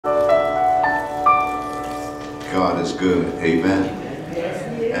God is good. Amen.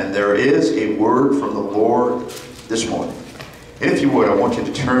 And there is a word from the Lord this morning. If you would, I want you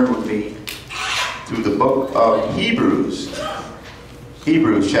to turn with me to the book of Hebrews.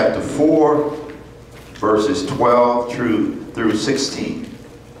 Hebrews chapter 4, verses 12 through 16.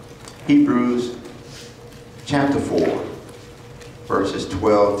 Hebrews chapter 4, verses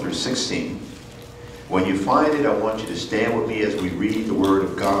 12 through 16. When you find it, I want you to stand with me as we read the word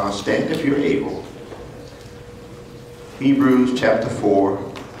of God. Stand if you're able. Hebrews chapter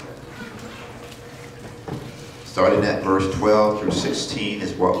 4, starting at verse 12 through 16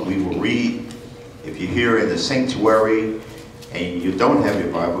 is what we will read. If you're here in the sanctuary and you don't have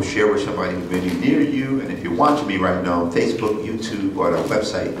your Bible, share with somebody who's really near you. And if you're watching me right now on Facebook, YouTube, or our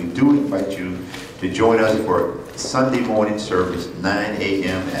website, we do invite you to join us for Sunday morning service, 9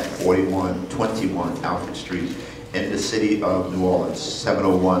 a.m. at 4121 Alfred Street in the city of New Orleans,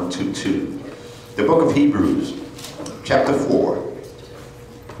 70122. The book of Hebrews, chapter 4,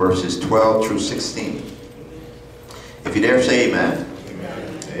 verses 12 through 16. If you dare say amen.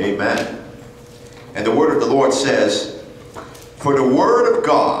 Amen. Amen. And the word of the Lord says, "For the word of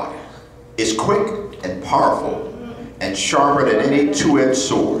God is quick and powerful and sharper than any two-edged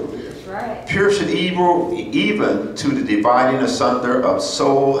sword, piercing evil even to the dividing asunder of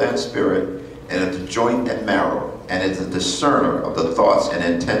soul and spirit, and of the joint and marrow, and is a discerner of the thoughts and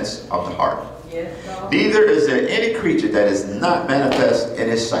intents of the heart. Neither is there any creature that is not manifest in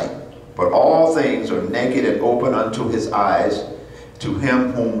his sight, but all things are naked and open unto his eyes, to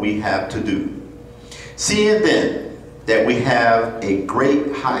him whom we have to do. Seeing then that we have a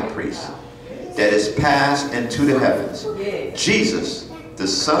great high priest that is passed into the heavens, Jesus, the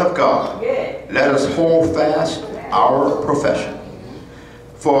Son of God, let us hold fast our profession.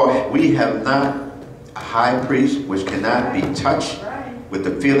 For we have not a high priest which cannot be touched with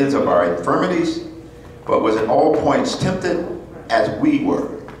the feelings of our infirmities, but was in all points tempted as we were,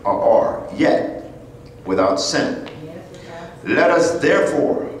 or are, yet without sin. Let us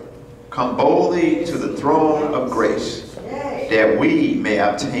therefore come boldly to the throne of grace, that we may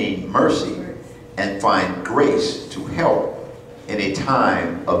obtain mercy and find grace to help in a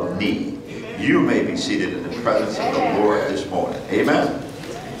time of need." You may be seated in the presence of the Lord this morning. Amen.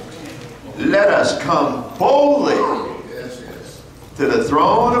 Let us come boldly to the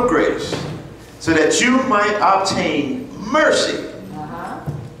throne of grace, so that you might obtain mercy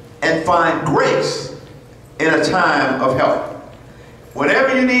and find grace in a time of help.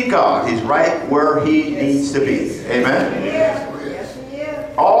 Whenever you need God, he's right where he needs to be. Amen.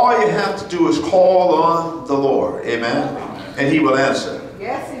 All you have to do is call on the Lord. Amen. And he will answer.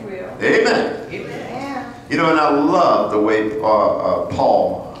 Yes, he will. Amen. Amen. You know, and I love the way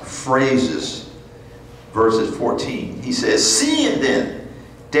Paul phrases verses 14. He says, "Seeing then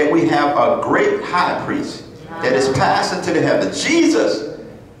that we have a great high priest that is passed into the heavens, Jesus,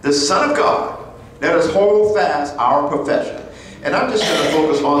 the Son of God, let us hold fast our profession." And I'm just going to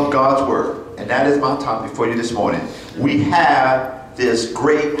focus on God's word. And that is my topic for you this morning. We have this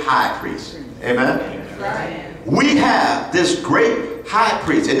great high priest. Amen. Right. We have this great high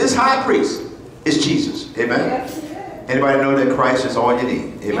priest. And this high priest is Jesus. Amen. Yes, Anybody know that Christ is all you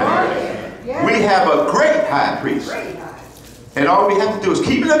need? Amen. yes. We have a great high priest. Great high. And all we have to do is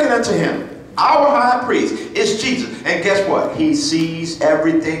keep looking unto him. Our high priest is Jesus. And guess what? He sees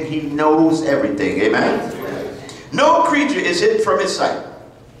everything. He knows everything. Amen. No creature is hidden from his sight.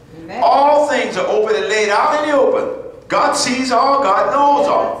 Amen. All things are open and laid out in the open. God sees all. God knows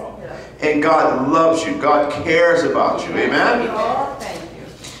all. And God loves you. God cares about you. Amen. Oh, thank you.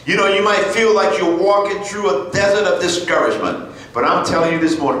 You know, you might feel like you're walking through a desert of discouragement. But I'm telling you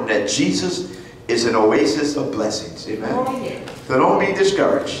this morning that Jesus is an oasis of blessings. Amen. Oh, yes. So don't be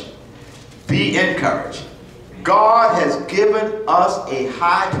discouraged. Be encouraged. God has given us a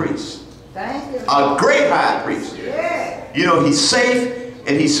high priest. Thank you. A great high priest. Yeah. You know, he's safe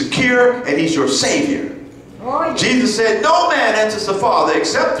and he's secure and he's your Savior. Oh, yes. Jesus said, "No man enters the Father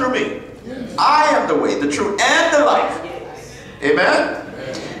except through me. I am the way, the truth, and the life." Amen?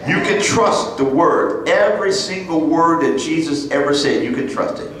 You can trust the word. Every single word that Jesus ever said, you can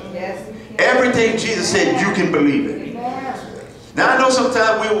trust it. Yes. Everything Jesus said, you can believe it. Amen. Now, I know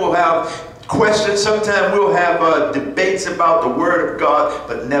sometimes we will have questions. Sometimes we'll have debates about the word of God,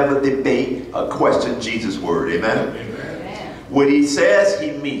 but never debate or question Jesus' word. Amen? Amen. What he says,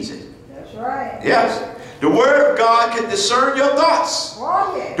 he means it. That's right. Yes. The word of God can discern your thoughts.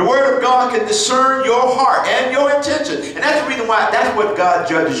 Oh, yeah. The word of God can discern your heart and your intention. And that's the reason why, that's what God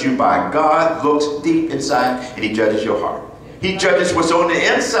judges you by. God looks deep inside and he judges your heart. He judges what's on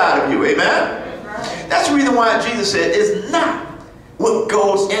the inside of you. Amen? That's the reason why Jesus said, it's not what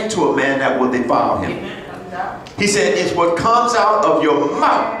goes into a man that will defile him, No. He said, it's what comes out of your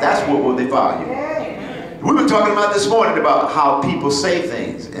mouth. That's what will defile you. Yeah. We were talking about this morning about how people say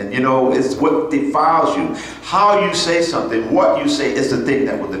things. And, you know, it's what defiles you. How you say something, what you say is the thing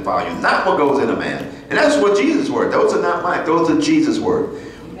that will defile you. Not what goes in a man. And that's what Jesus' word. Those are not mine. Those are Jesus' word.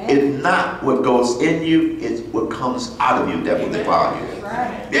 It's not what goes in you. It's what comes out of you that will defile you. That's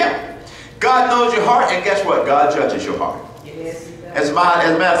right. Yeah. God knows your heart. And guess what? God judges your heart. Yes, he does. As a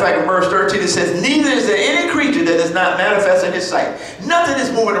matter of fact, in verse 13 it says, neither is there any creature that is not manifest in his sight. Nothing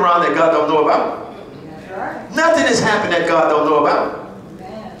is moving around that God don't know about. That's right. Nothing is happening that God don't know about.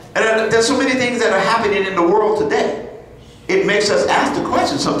 Amen. And there's so many things that are happening in the world today. It makes us ask the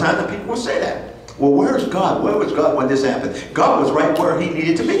question sometimes, and people will say that. Well, where's God? Where was God when this happened? God was right where he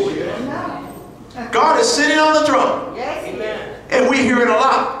needed to be. No. God is sitting on the throne. Yes, he is. And we hear it a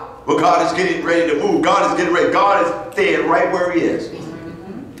lot. Well, God is getting ready to move. God is getting ready. God is staying right where he is.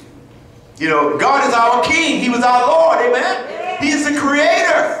 You know, God is our King. He was our Lord. Amen. He is the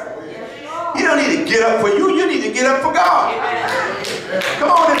Creator. He don't need to get up for you. You need to get up for God. Come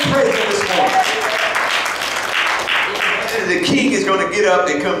on and praise him this morning. And the King is going to get up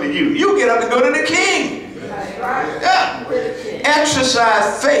and come to you. You get up and go to the King. Yeah.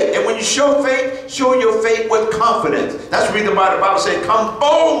 Exercise faith. And when you show faith, show your faith with confidence. That's the reason why the Bible said, come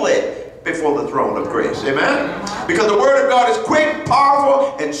boldly before the throne of grace. Amen? Because the word of God is quick,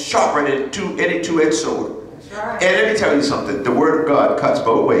 powerful, and sharper than any two-edged sword. And let me tell you something. The word of God cuts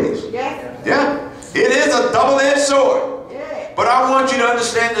both ways. Yeah. It is a double-edged sword. But I want you to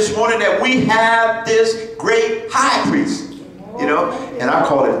understand this morning that we have this great high priest. You know, and I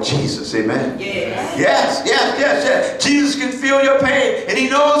call him Jesus. Amen. Yes. Jesus can feel your pain, and he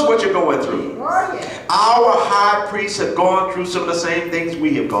knows what you're going through. Our high priest have gone through some of the same things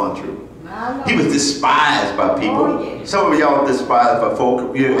we have gone through. He was despised by people. Some of y'all despised by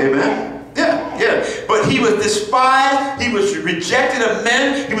folk. Amen. Yeah. But he was despised. He was rejected of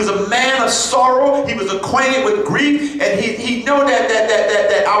men. He was a man of sorrow. He was acquainted with grief, and he knew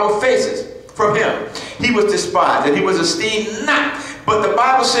that our faces from him. He was despised and he was esteemed not. But the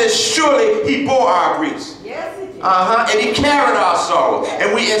Bible says, surely he bore our griefs. Yes, he did. And he carried our sorrow.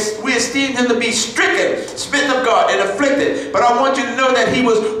 And we esteemed him to be stricken, smitten of God, and afflicted. But I want you to know that he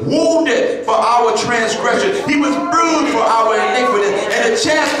was wounded for our transgression. He was bruised for our iniquity. And the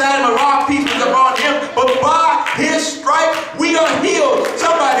chastisement of our peace was upon him. But by his stripe we are healed.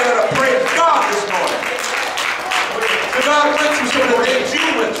 Somebody ought to praise God this morning. So God went through some of the things you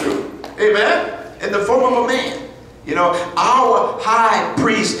went through. Amen. In the form of a man. You know, our high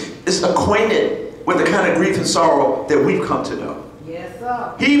priest is acquainted with the kind of grief and sorrow that we've come to know. Yes,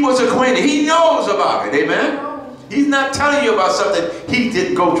 sir. He was acquainted. He knows about it. Amen. He's not telling you about something he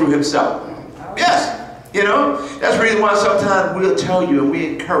didn't go through himself. Yes. You know, that's the reason why sometimes we'll tell you and we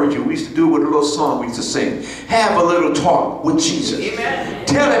encourage you. We used to do it with a little song we used to sing. Have a little talk with Jesus. Amen.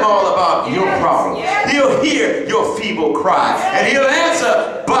 Tell him all about your problem. Yes. He'll hear your feeble cry. And he'll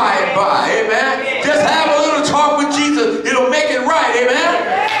answer by and by. Amen. Just have a little talk with Jesus. It'll make it right.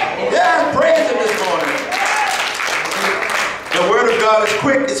 Amen. Yeah, praise him this morning. The word of God is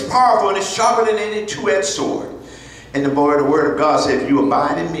quick, it's powerful, and it's sharper than any two-edged sword. And the word of God said, if you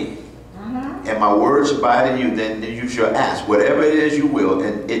abide in me, and my words abide in you, then you shall ask whatever it is you will,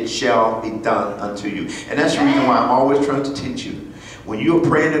 and it shall be done unto you. And that's the reason why I'm always trying to teach you. When you're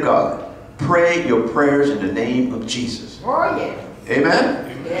praying to God, pray your prayers in the name of Jesus. Amen?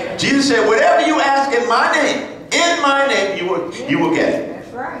 Yeah. Jesus said, whatever you ask in my name, you will get it.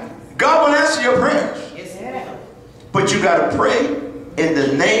 That's right. God will answer your prayers. Yes. But you got to pray in the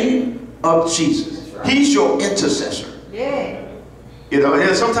name of Jesus. Right. He's your intercessor. Yeah. You know,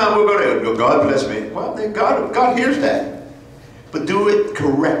 and sometimes we'll go there, God bless me. Well, then God hears that. But do it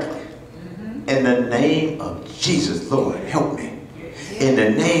correctly. In the name of Jesus, Lord, help me. In the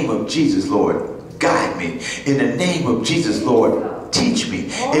name of Jesus, Lord, guide me. In the name of Jesus, Lord, teach me.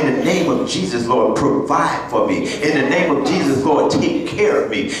 In the name of Jesus, Lord, provide for me. In the name of Jesus, Lord, take care of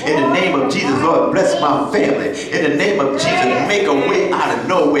me. In the name of Jesus, Lord, bless my family. In the name of Jesus, make a way out of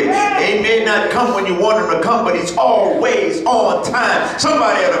no way. He may not come when you want him to come, but he's always on time.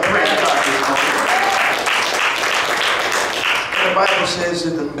 Somebody ought to praise God this morning. The Bible says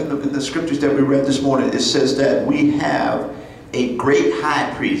in the scriptures that we read this morning, it says that we have a great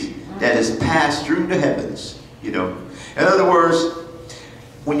high priest that has passed through the heavens. You know, in other words,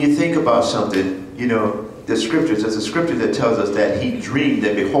 when you think about something, you know, there's a scripture that tells us that he dreamed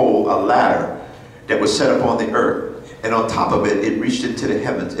and behold a ladder that was set upon the earth, and on top of it, it reached into the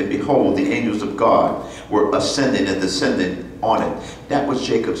heavens, and behold, the angels of God were ascending and descending on it. That was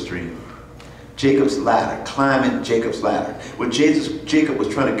Jacob's dream. Jacob's ladder, climbing Jacob's ladder. What Jacob was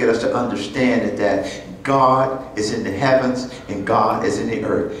trying to get us to understand is that God is in the heavens and God is in the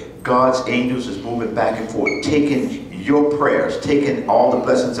earth. God's angels is moving back and forth, taking your prayers, taking all the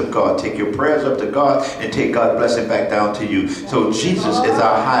blessings of God. Take your prayers up to God and take God's blessing back down to you. So Jesus is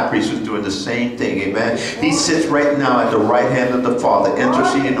our high priest who's doing the same thing. Amen. He sits right now at the right hand of the Father,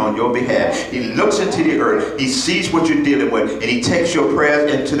 interceding on your behalf. He looks into the earth. He sees what you're dealing with, and he takes your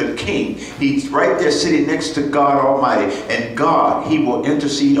prayers into the King. He's right there sitting next to God Almighty. And God, he will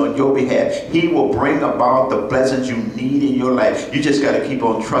intercede on your behalf. He will bring about the blessings you need in your life. You just got to keep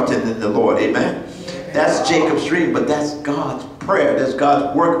on trusting in the Lord. Amen. That's Jacob's dream, but that's God's prayer. That's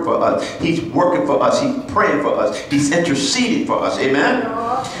God's working for us. He's working for us. He's praying for us. He's interceding for us. Amen?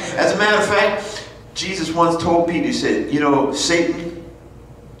 As a matter of fact, Jesus once told Peter, he said, you know, Satan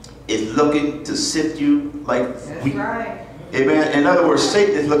is looking to sift you like wheat. Right. Amen? In other words,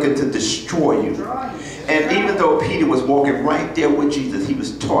 Satan is looking to destroy you. And even though Peter was walking right there with Jesus, he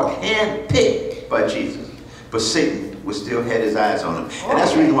was taught, handpicked by Jesus. But Satan would still had his eyes on him. And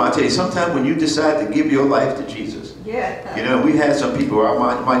that's the reason why I tell you, sometimes when you decide to give your life to Jesus, you know, we had some people,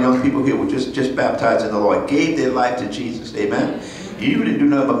 my young people here were just baptized in the Lord, gave their life to Jesus. Amen. You didn't do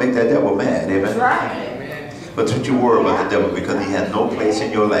nothing but make that devil mad. Amen. Right. But don't you worry about the devil, because he has no place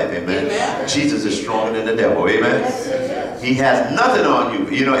in your life. Amen. Jesus is stronger than the devil. Amen. He has nothing on you.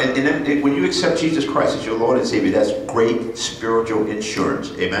 You know, and when you accept Jesus Christ as your Lord and Savior, that's great spiritual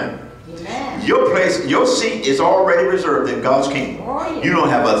insurance. Amen. Your place, your seat is already reserved in God's kingdom. You don't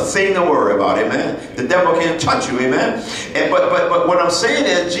have a thing to worry about. Amen. The devil can't touch you. Amen. And but what I'm saying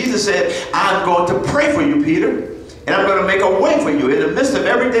is, Jesus said, I'm going to pray for you, Peter. And I'm going to make a way for you in the midst of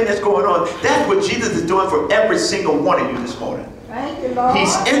everything that's going on. That's what Jesus is doing for every single one of you this morning. Thank you, Lord.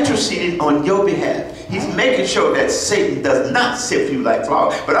 He's interceding on your behalf. He's making sure that Satan does not sift you like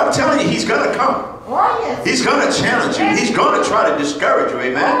flour. But I'm telling you, he's going to come. He's going to challenge you. He's going to try to discourage you.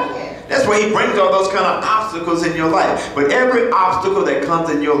 Amen. That's why he brings all those kind of obstacles in your life. But every obstacle that comes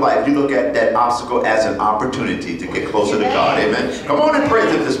in your life, you look at that obstacle as an opportunity to get closer to God. Amen. Come on and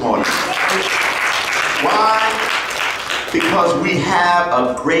praise him this morning. Why? Because we have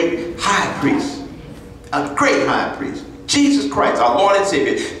a great high priest. A great high priest. Jesus Christ, our Lord and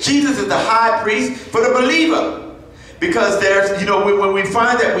Savior. Jesus is the high priest for the believer. Because there's, you know, when we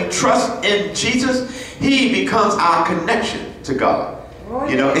find that we trust in Jesus, he becomes our connection to God.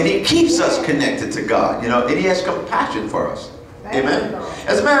 You know, and he keeps us connected to God, you know, and he has compassion for us. Amen.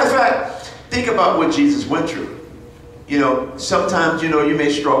 As a matter of fact, think about what Jesus went through. You know, sometimes, you know, you may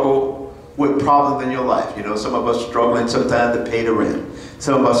struggle with problems in your life. You know, some of us struggling sometimes to pay the rent.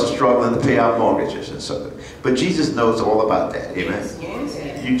 Some of us are struggling to pay our mortgages and something. But Jesus knows all about that.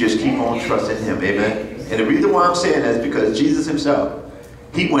 Amen. You just keep on trusting him. Amen. And the reason why I'm saying that is because Jesus himself,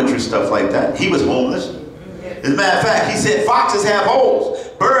 he went through stuff like that. He was homeless. As a matter of fact, he said foxes have holes,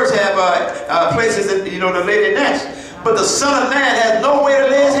 birds have places that, you know, to lay their nest, but the Son of Man has nowhere to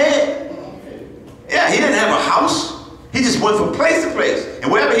lay his head. Yeah, he didn't have a house. He just went from place to place,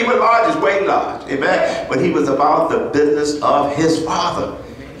 and wherever he would lodge is where he lodged. Amen. But he was about the business of his Father.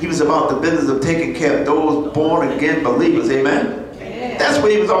 He was about the business of taking care of those born again believers. Amen. That's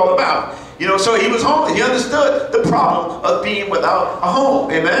what he was all about. You know, so he was homeless. He understood the problem of being without a home.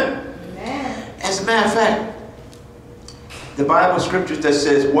 Amen. As a matter of fact, the Bible scriptures that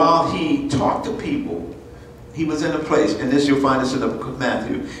says while he talked to people, he was in a place, and this you'll find this in the book of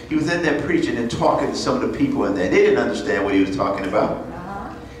Matthew, he was in there preaching and talking to some of the people in there. They didn't understand what he was talking about.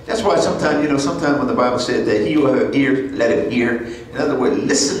 That's why sometimes, you know, sometimes when the Bible said that he who have ears, let him hear. In other words,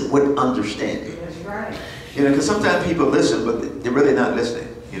 listen with understanding. That's right. You know, because sometimes people listen, but they're really not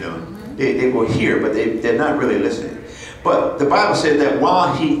listening. You know, they will hear, but they're not really listening. But the Bible said that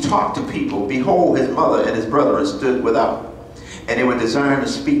while he talked to people, behold, his mother and his brethren stood without. And they were desiring to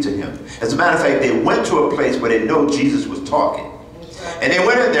speak to him. As a matter of fact, they went to a place where they know Jesus was talking. And they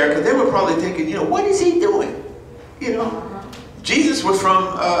went in there because they were probably thinking, you know, what is he doing? You know, Jesus was from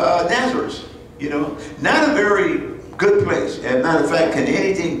Nazareth, you know, not a very good place. As a matter of fact, can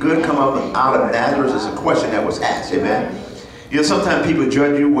anything good come up out of Nazareth is a question that was asked. Amen. You know, sometimes people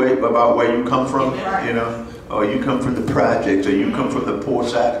judge you about where you come from, you know. Or you come from the projects, or you come from the poor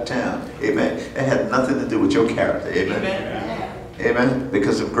side of town. Amen. It had nothing to do with your character. Amen. Amen.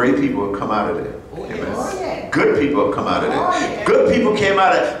 Because some great people have come out of there. Amen. Good people have come out of there. Good people came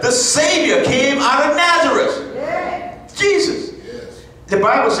out of the Savior came out of Nazareth. Jesus. The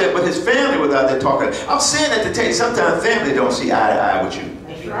Bible said, but his family was out there talking. I'm saying that to tell you, sometimes family don't see eye to eye with you.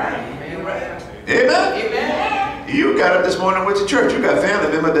 That's right. Amen. Amen. You got up this morning and went to church. You got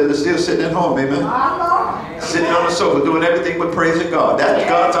family members that are still sitting at home. Amen. Sitting on the sofa doing everything but praising God. That's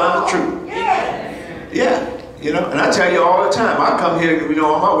God's honest truth. Yeah. You know, and I tell you all the time, I come here, you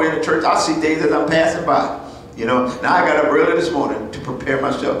know, on my way to church, I see things as I'm passing by. You know, now I got up early this morning to prepare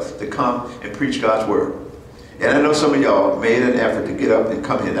myself to come and preach God's word. And I know some of y'all made an effort to get up and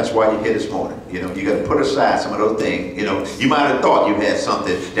come here. That's why you're here this morning. You know, you got to put aside some of those things. You know, you might have thought you had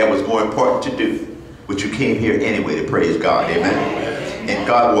something that was more important to do, but you came here anyway to praise God. Amen. And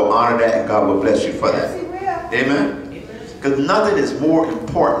God will honor that, and God will bless you for that. Amen. Because nothing is more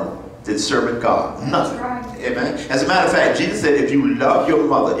important than serving God. Nothing. Amen. As a matter of fact, Jesus said, if you love your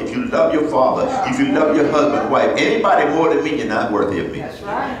mother, if you love your father, if you love your husband, wife, anybody more than me, you're not worthy of me. That's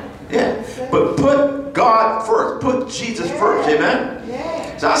right. Yeah. But put God first. Put Jesus first. Amen.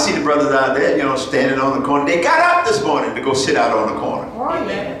 Yeah. So I see the brothers out there, you know, standing on the corner. They got up this morning to go sit out on the corner. Oh,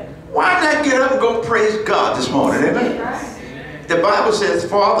 yeah. Why not get up and go praise God this morning? Amen. Right. The Bible says,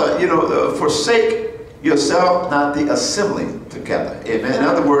 Father, you know, forsake yourself, not the assembling together. Amen. In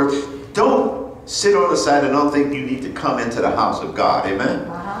other words, don't sit on the side and don't think you need to come into the house of God. Amen.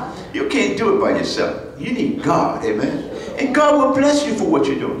 You can't do it by yourself. You need God. Amen. And God will bless you for what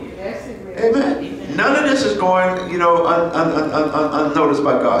you're doing. Yes, it will. Amen. None of this is going, you know, unnoticed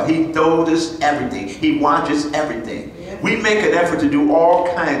by God. He notices everything. He watches everything. We make an effort to do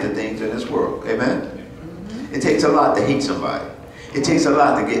all kinds of things in this world. Amen. It takes a lot to hate somebody. It takes a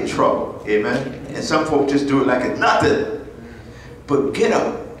lot to get in trouble. Amen. And some folks just do it like it's nothing. But get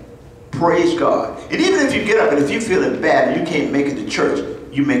up. Praise God. And even if you get up and if you're feeling bad and you can't make it to church,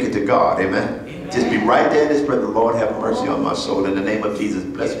 you make it to God. Amen. Just be right there in this presence. Lord, have mercy on my soul. In the name of Jesus,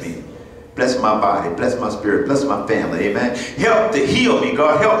 bless me. Bless my body. Bless my spirit. Bless my family. Amen. Help to heal me.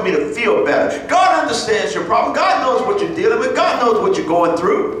 God, help me to feel better. God understands your problem. God knows what you're dealing with. God knows what you're going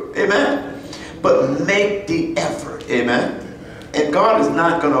through. Amen. But make the effort. Amen. And God is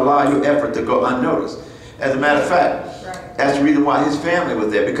not going to allow your effort to go unnoticed. As a matter of fact, that's the reason why his family was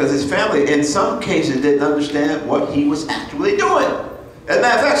there. Because his family, in some cases, didn't understand what he was actually doing. As a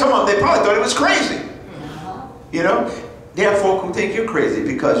matter of fact, some of them, they probably thought he was crazy. You know? There are folk who think you're crazy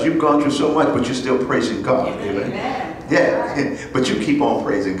because you've gone through so much, but you're still praising God. Amen. Yeah. But you keep on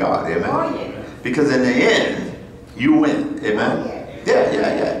praising God. Amen. Because in the end, you win. Amen.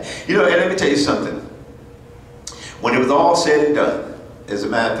 Yeah. You know, and let me tell you something. When it was all said and done, as a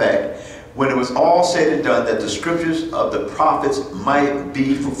matter of fact, when it was all said and done, that the scriptures of the prophets might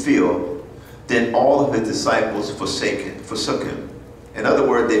be fulfilled, then all of his disciples forsook him. In other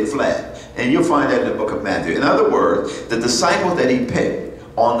words, they fled. And you'll find that in the book of Matthew. In other words, the disciples that he picked,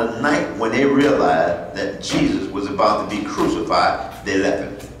 on the night when they realized that Jesus was about to be crucified, they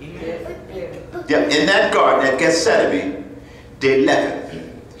left him. Yeah, in that garden, at Gethsemane, they left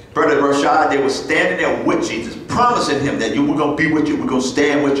him. Brother Rashad, they were standing there with Jesus, promising him that we're going to be with you, we're going to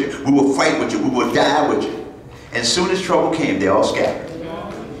stand with you, we will fight with you, we will die with you. And soon as trouble came, they all scattered.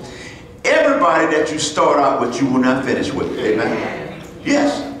 Everybody that you start out with, you will not finish with. Amen.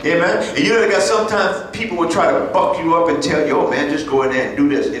 Yes. Amen. And you know, that sometimes people will try to buck you up and tell you, oh man, just go in there and do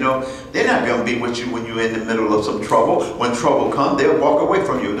this. You know, they're not going to be with you when you're in the middle of some trouble. When trouble comes, they'll walk away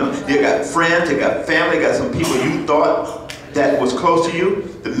from you. No? They got friends, they got family, they got some people you thought that was close to you.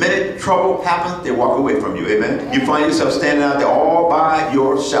 The minute trouble happens, they walk away from you. Amen. You find yourself standing out there all by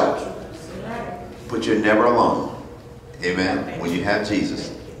yourself. But you're never alone. Amen. When you have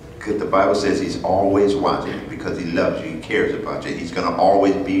Jesus. Because the Bible says he's always watching because he loves you, he cares about you. He's going to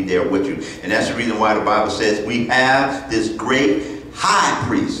always be there with you. And that's the reason why the Bible says we have this great high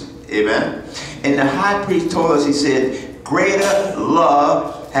priest. Amen. And the high priest told us, he said, greater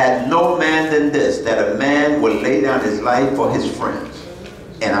love had no man than this, that a man would lay down his life for his friends.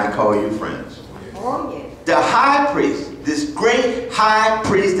 And I call you friends. Oh, yeah. The high priest, this great high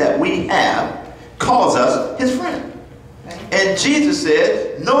priest that we have, calls us his friend. And Jesus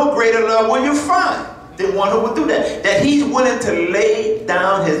said, no greater love will you find than one who would do that. That he's willing to lay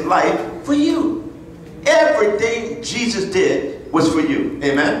down his life for you. Everything Jesus did was for you.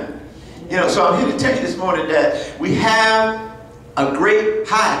 Amen. You know, so I'm here to tell you this morning that we have a great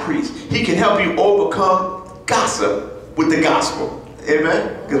high priest. He can help you overcome gossip with the gospel.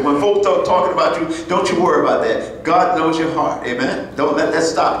 Amen. Because when folks start talking about you, don't you worry about that. God knows your heart. Amen. Don't let that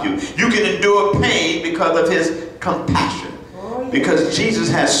stop you. You can endure pain because of his compassion. Because Jesus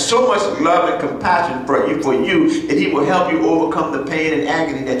has so much love and compassion for you, and he will help you overcome the pain and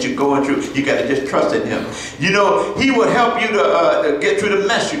agony that you're going through. You got to just trust in him. You know, he will help you to get through the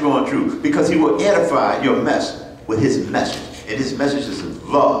mess you're going through, because he will edify your mess with his message. And his message is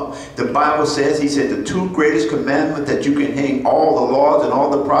love. The Bible says, he said, the two greatest commandments that you can hang all the laws and all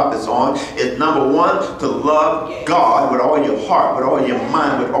the prophets on is number one, to love God with all your heart, with all your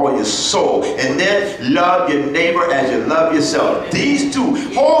mind, with all your soul. And then love your neighbor as you love yourself. These two,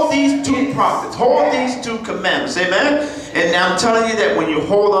 hold these two prophets, hold these two commandments. Amen? And I'm telling you that when you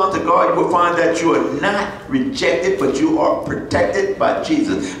hold on to God, you will find that you are not rejected, but you are protected by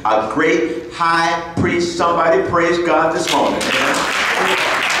Jesus, a great high priest. Somebody praise God this morning. Amen?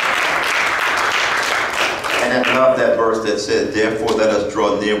 And I love that verse that says, therefore let us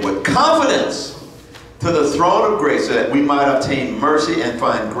draw near with confidence to the throne of grace, so that we might obtain mercy and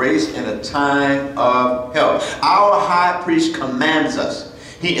find grace in a time of help. Our high priest commands us.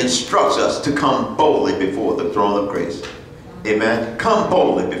 He instructs us to come boldly before the throne of grace. Amen. Come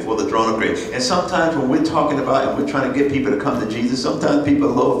boldly before the throne of grace. And sometimes when we're talking about and we're trying to get people to come to Jesus, sometimes people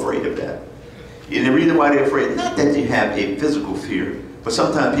are a little afraid of that. And the reason why they're afraid, not that you have a physical fear, but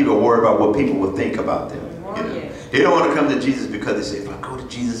sometimes people are worried about what people will think about them. You know? They don't want to come to Jesus because they say, if I go to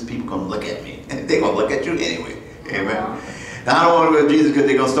Jesus, people are going to look at me. And they're going to look at you anyway. Amen. Now, I don't want to go to Jesus because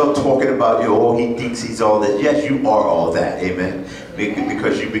they're going to start talking about you. Oh, he thinks he's all that. Yes, you are all that. Amen.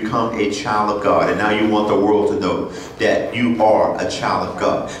 Because you become a child of God. And now you want the world to know that you are a child of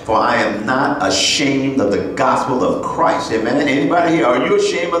God. For I am not ashamed of the gospel of Christ. Amen. Anybody here, are you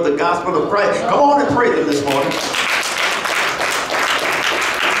ashamed of the gospel of Christ? Come on and praise him this morning.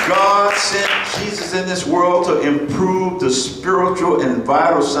 God sent Jesus in this world to improve the spiritual and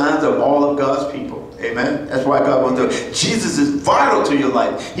vital signs of all of God's people. Amen. That's why God wants to. Jesus is vital to your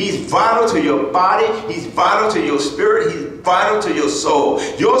life. He's vital to your body. He's vital to your spirit. He's vital to your soul.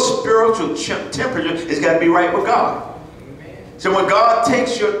 Your spiritual temperature has got to be right with God. So when God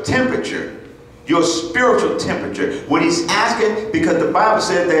takes your temperature, your spiritual temperature, when he's asking, because the Bible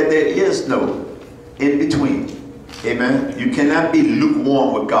said that there is no in between. Amen. You cannot be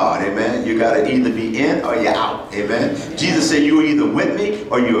lukewarm with God. Amen. You got to either be in or you're out. Amen. Jesus said you're either with me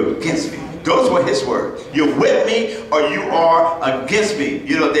or you're against me. Those were his words. You're with me or you are against me.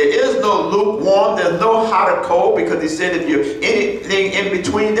 You know, there is no lukewarm. There's no hot or cold, because he said if you're anything in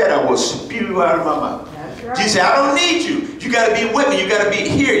between that, I will spew you out of my mouth. That's right. Jesus said, I don't need you. You got to be with me. You got to be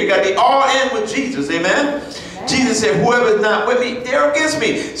here. You got to be all in with Jesus. Amen. Jesus said, whoever is not with me, they're against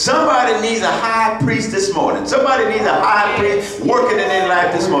me. Somebody needs a high priest this morning. Somebody needs a high priest working in their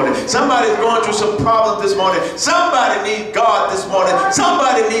life this morning. Somebody's going through some problems this morning. Somebody needs God this morning.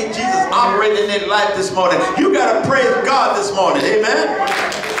 Somebody needs Jesus operating in their life this morning. You got to praise God this morning. Amen.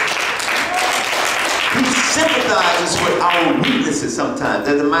 He sympathizes with our weaknesses sometimes.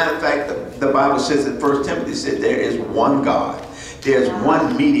 As a matter of fact, the Bible says in 1 Timothy said there is one God. There's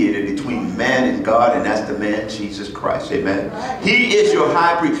one mediator between man and God, and that's the man Jesus Christ. Amen. He is your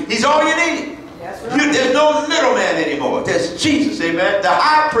high priest. He's all you need. There's no middleman anymore. There's Jesus. Amen. The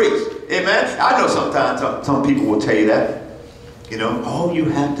high priest. Amen. I know sometimes some people will tell you that. You know, all you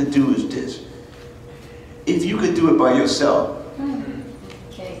have to do is this. If you could do it by yourself,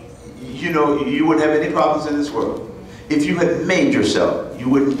 you know, you wouldn't have any problems in this world. If you had made yourself, you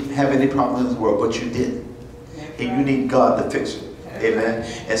wouldn't have any problems in this world, but you didn't. And you need God to fix it. Amen.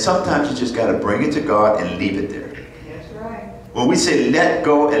 And sometimes you just got to bring it to God and leave it there. That's right. When we say let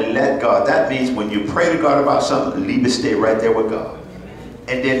go and let God, that means when you pray to God about something, leave it stay right there with God.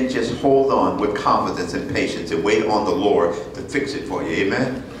 And then just hold on with confidence and patience and wait on the Lord to fix it for you.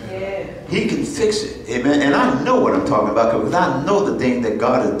 Amen. Yeah. He can fix it. Amen. And I know what I'm talking about, because I know the thing that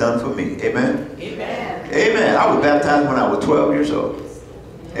God has done for me. Amen. Amen. Amen. I was baptized when I was 12 years old.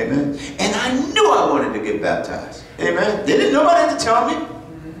 Amen. And I knew I wanted to get baptized. Amen. They didn't nobody had to tell me.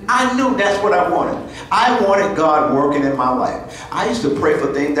 I knew that's what I wanted. I wanted God working in my life. I used to pray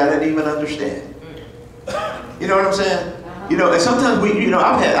for things that I didn't even understand. You know what I'm saying? You know, and sometimes we, you know,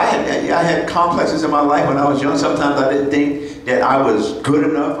 I had complexes in my life when I was young. Sometimes I didn't think that I was good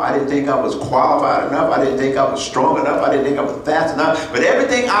enough. I didn't think I was qualified enough. I didn't think I was strong enough. I didn't think I was fast enough. But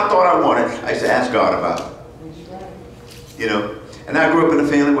everything I thought I wanted, I used to ask God about it. You know. And I grew up in a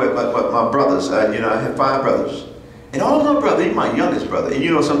family where my brothers, you know, I had 5 brothers. And all my brothers, even my youngest brother. And you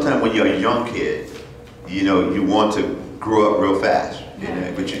know, sometimes when you're a young kid, you know, you want to grow up real fast. You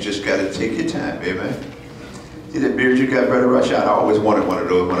know, but you just got to take your time, amen. See that beard you got, Brother Rush? I always wanted one of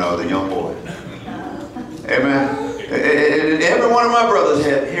those when I was a young boy. Amen. And every one of my brothers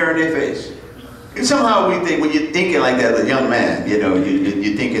had hair in their face. And somehow we think, when you're thinking like that as a young man, you know,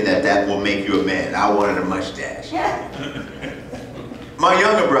 you're thinking that that will make you a man. I wanted a mustache. My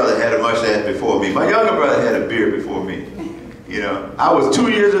younger brother had a mustache before me. My younger brother had a beard before me. You know, I was 2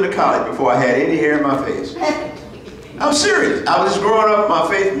 years into college before I had any hair in my face. I'm serious. I was just growing up, my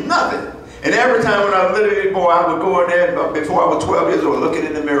face, nothing. And every time when I was a little boy, I would go in there, before I was 12 years old, looking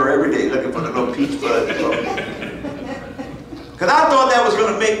in the mirror every day, looking for the little peach fuzz. Because I thought that was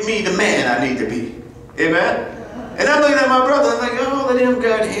going to make me the man I need to be. Amen? And I'm looking at my brother, I'm like, oh, let him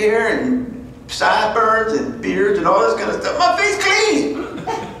got hair and sideburns and beards and all this kind of stuff. My face clean.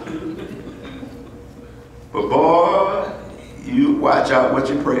 But boy, you watch out what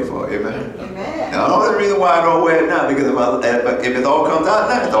you pray for. Amen? Amen. Now, the only reason why I don't wear it now, because if it all comes out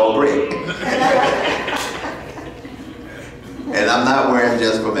now, it's all great. And I'm not wearing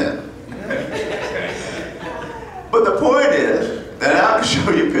just for men. But the point is that I can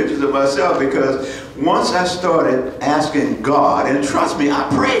show you pictures of myself, because once I started asking God, and trust me, I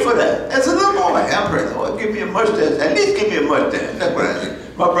prayed for that. As a little boy, I prayed, Lord, give me a mustache. At least give me a mustache. That's what I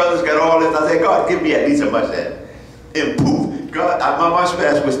said. My brothers got all this. I said, God, give me at least a mustache. And poof, God, my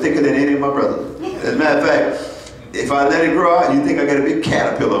mustache was thicker than any of my brothers. As a matter of fact, if I let it grow out, you think I got a big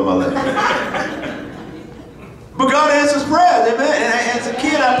caterpillar on my lip. But God answers prayers, amen. And as a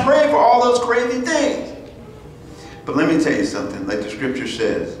kid, I prayed for all those crazy things. But let me tell you something, like the scripture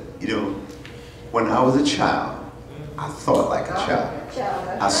says, you know, when I was a child, I thought like a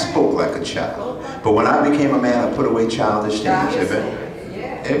child. I spoke like a child. But when I became a man, I put away childish things, amen.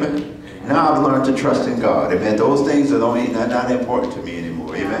 Amen. Now I've learned to trust in God. Amen. Those things are not important to me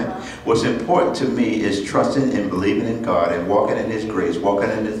anymore. Amen. What's important to me is trusting and believing in God and walking in His grace,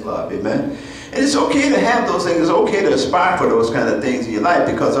 walking in His love. Amen. And it's okay to have those things. It's okay to aspire for those kind of things in your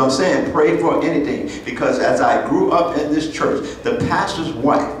life, because I'm saying pray for anything. Because as I grew up in this church, the pastor's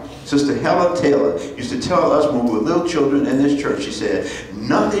wife, Sister Helen Taylor, used to tell us when we were little children in this church, she said,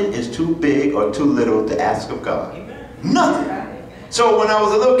 nothing is too big or too little to ask of God. Nothing. So when I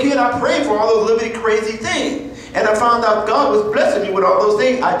was a little kid, I prayed for all those little crazy things. And I found out God was blessing me with all those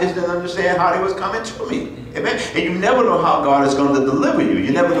things. I just didn't understand how they was coming to me. Amen. And you never know how God is going to deliver you.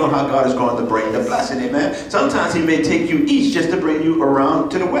 You never know how God is going to bring the blessing. Amen. Sometimes He may take you east just to bring you around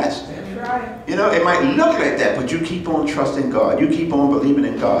to the west. That's right. You know, it might look like that, but you keep on trusting God. You keep on believing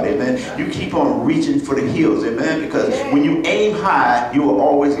in God. Amen. You keep on reaching for the hills. Amen. Because when you aim high, you will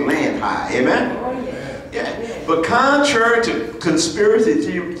always land high. Amen. Yeah. But contrary to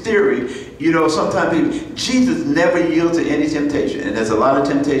conspiracy theory, you know, sometimes people, Jesus never yields to any temptation. And there's a lot of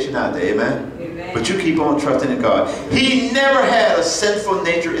temptation out there, amen? Amen? But you keep on trusting in God. He never had a sinful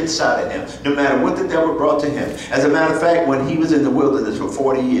nature inside of Him, no matter what the devil brought to Him. As a matter of fact, when He was in the wilderness for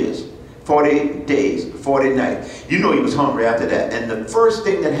 40 years, 40 days, 40 nights, you know He was hungry after that. And the first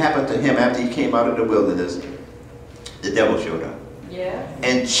thing that happened to Him after He came out of the wilderness, the devil showed up. Yeah.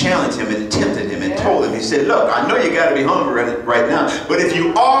 And challenged Him and tempted Him and told Him, He said, look, I know you got to be hungry right now, but if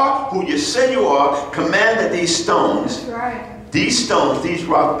you are who you say you are, command that these stones, these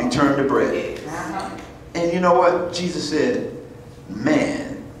rocks be turned to bread. And you know what? Jesus said,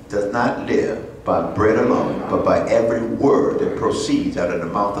 man does not live by bread alone, but by every word that proceeds out of the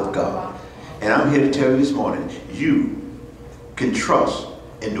mouth of God. And I'm here to tell you this morning, you can trust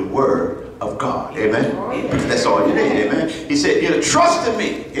in the word of God. Amen. That's all you need. Amen. He said, you know, trust in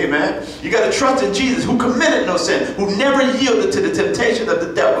me. Amen. You got to trust in Jesus, who committed no sin, who never yielded to the temptation of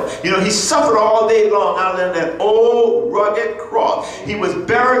the devil. You know, He suffered all day long out on that old rugged cross. He was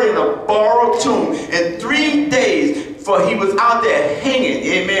buried in a borrowed tomb. In 3 days, for He was out there hanging,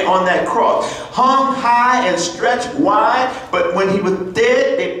 amen, on that cross, hung high and stretched wide. But when He was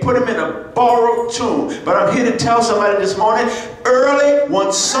dead, they put Him in a borrowed tomb. But I'm here to tell somebody this morning, early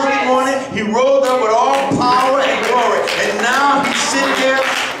one Sunday morning, He rose up with all power and glory. And now He's sitting there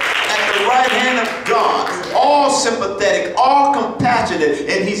at the right hand of God, all sympathetic, all compassionate,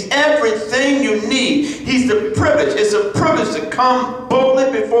 and He's everything you need. He's the privilege. It's a privilege to come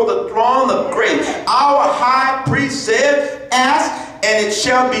boldly before the throne of grace. Our high priest said, ask and it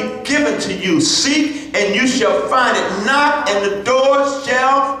shall be given to you. Seek and you shall find it. Knock and the door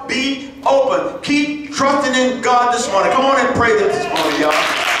shall be open. Keep trusting in God this morning. Come on and pray this morning, y'all.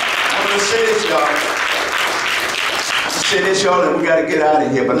 I'm going to say this, y'all. Say this, y'all, and we got to get out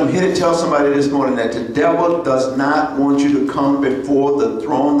of here. But I'm here to tell somebody this morning that the devil does not want you to come before the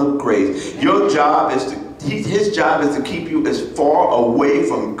throne of grace. Your job is to his job is to keep you as far away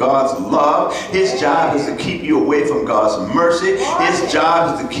from God's love. His job is to keep you away from God's mercy. His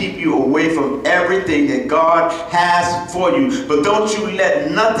job is to keep you away from everything that God has for you. But don't you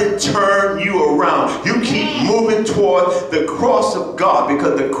let nothing turn you around. You keep moving toward the cross of God,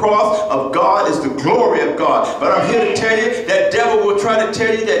 because the cross of God is the glory of God. But I'm here to tell you that devil will try to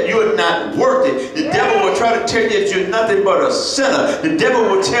tell you that you are not worth it. The devil will try to tell you that you're nothing but a sinner. The devil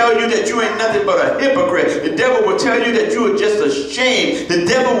will tell you that you ain't nothing but a hypocrite. The devil will tell you that you are just ashamed. The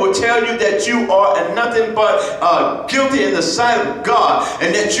devil will tell you that you are nothing but guilty in the sight of God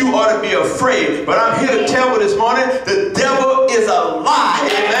and that you ought to be afraid. But I'm here to tell you this morning, the devil is a lie.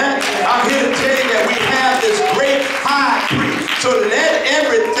 Amen. I'm here to tell you that we have this great high priest. So let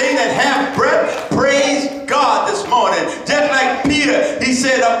everything that have breath praise God this morning. Just like Peter, he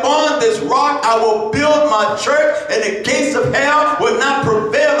said, upon this rock I will build my church, and the gates of hell will not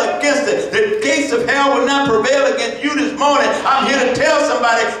prevail against it. The gates of hell will not prevail against you this morning. I'm here to tell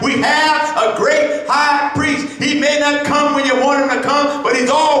somebody we have a great high priest. He may not come when you want him to come, but he's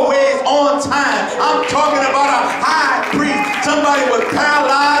always on time. I'm talking about a high priest. Somebody was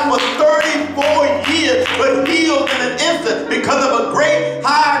paralyzed for 34 years, but healed in an instant because of a great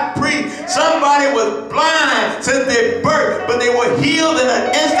high priest. Somebody was blind since their birth, but they were healed in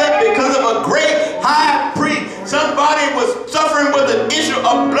an instant because of a great high priest. Somebody was suffering with an issue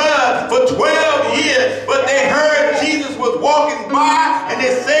of blood for 12 years, but they heard Jesus was walking by, and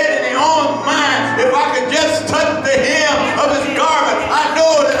they said in their own mind, if I could just touch the hem of his garment, I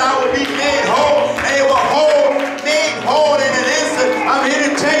know that I would be made whole. And they were made whole in an instant. I'm here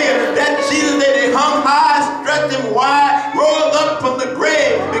to tell you that Jesus, that they hung high, stretched him wide, rose up from the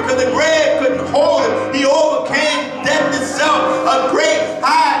grave because the grave couldn't hold him. He overcame death itself. A great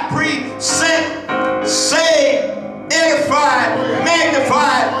high priest sent, saved, edified,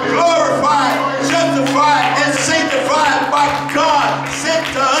 magnified, glorified, justified, and sanctified by God, sent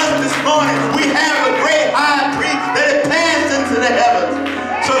to us this morning. We have a great high priest that has passed into the heavens.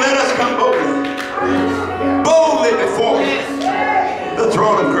 So let us come boldly before the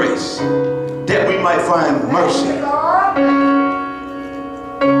throne of grace, that we might find mercy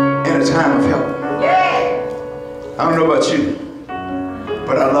in a time of help. I don't know about you,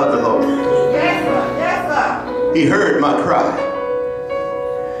 but I love the Lord. Yes, sir. Yes, sir. He heard my cry.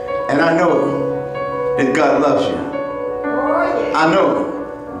 And I know that God loves you. Oh, yes. I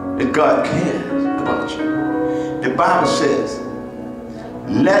know that God cares about you. The Bible says,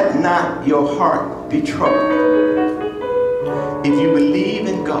 let not your heart be troubled. If you believe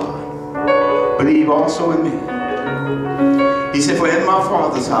in God, believe also in me. He said, for in my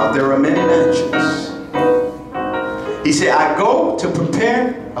Father's house there are many mansions. He said, I go to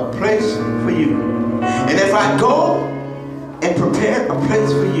prepare a place for you. And if I go and prepare a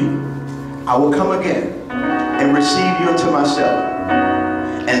place for you, I will come again and receive you unto myself.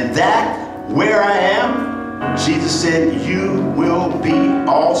 And that where I am, Jesus said, you will be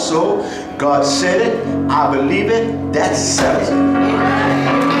also. God said it. I believe it. That settles it.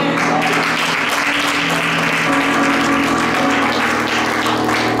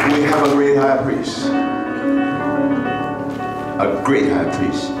 We have a great high priest. A great high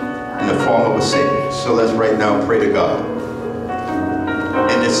priest in the form of a Savior. So let's right now pray to God.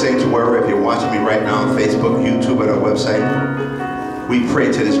 In this sanctuary, if you're watching me right now on Facebook, YouTube, at our website, we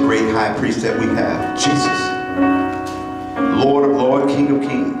pray to this great high priest that we have, Jesus. Lord of Lords, King of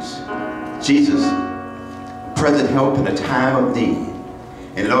Kings. Jesus, present help in a time of need.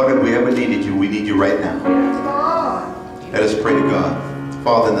 And Lord, if we ever needed you, we need you right now. Let us pray to God.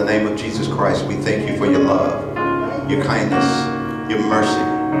 Father, in the name of Jesus Christ, we thank you for your love, your kindness, your mercy.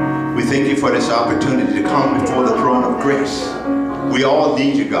 We thank you for this opportunity to come before the throne of grace. We all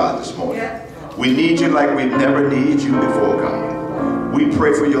need you, God, this morning. We need you like we've never needed you before, God. We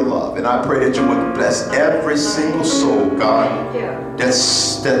pray for your love, and I pray that you would bless every single soul, God,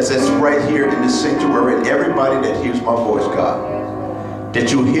 that's right here in this sanctuary, and everybody that hears my voice, God,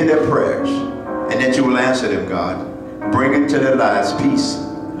 that you hear their prayers, and that you will answer them, God. Bring into their lives peace,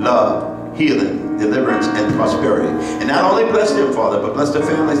 love, healing, deliverance, and prosperity. And not only bless them, Father, but bless the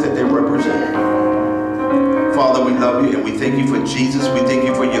families that they represent. Father, we love you, and we thank you for Jesus. We thank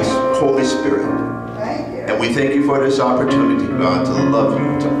you for your Holy Spirit. And we thank you for this opportunity, God, to love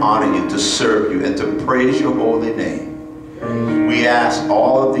you, to honor you, to serve you, and to praise your holy name. We ask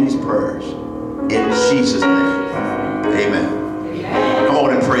all of these prayers in Jesus' name. Amen. Come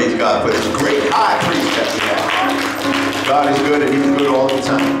on and praise God for this great high priest that we have. God is good, and he's good all the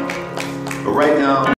time. But right now,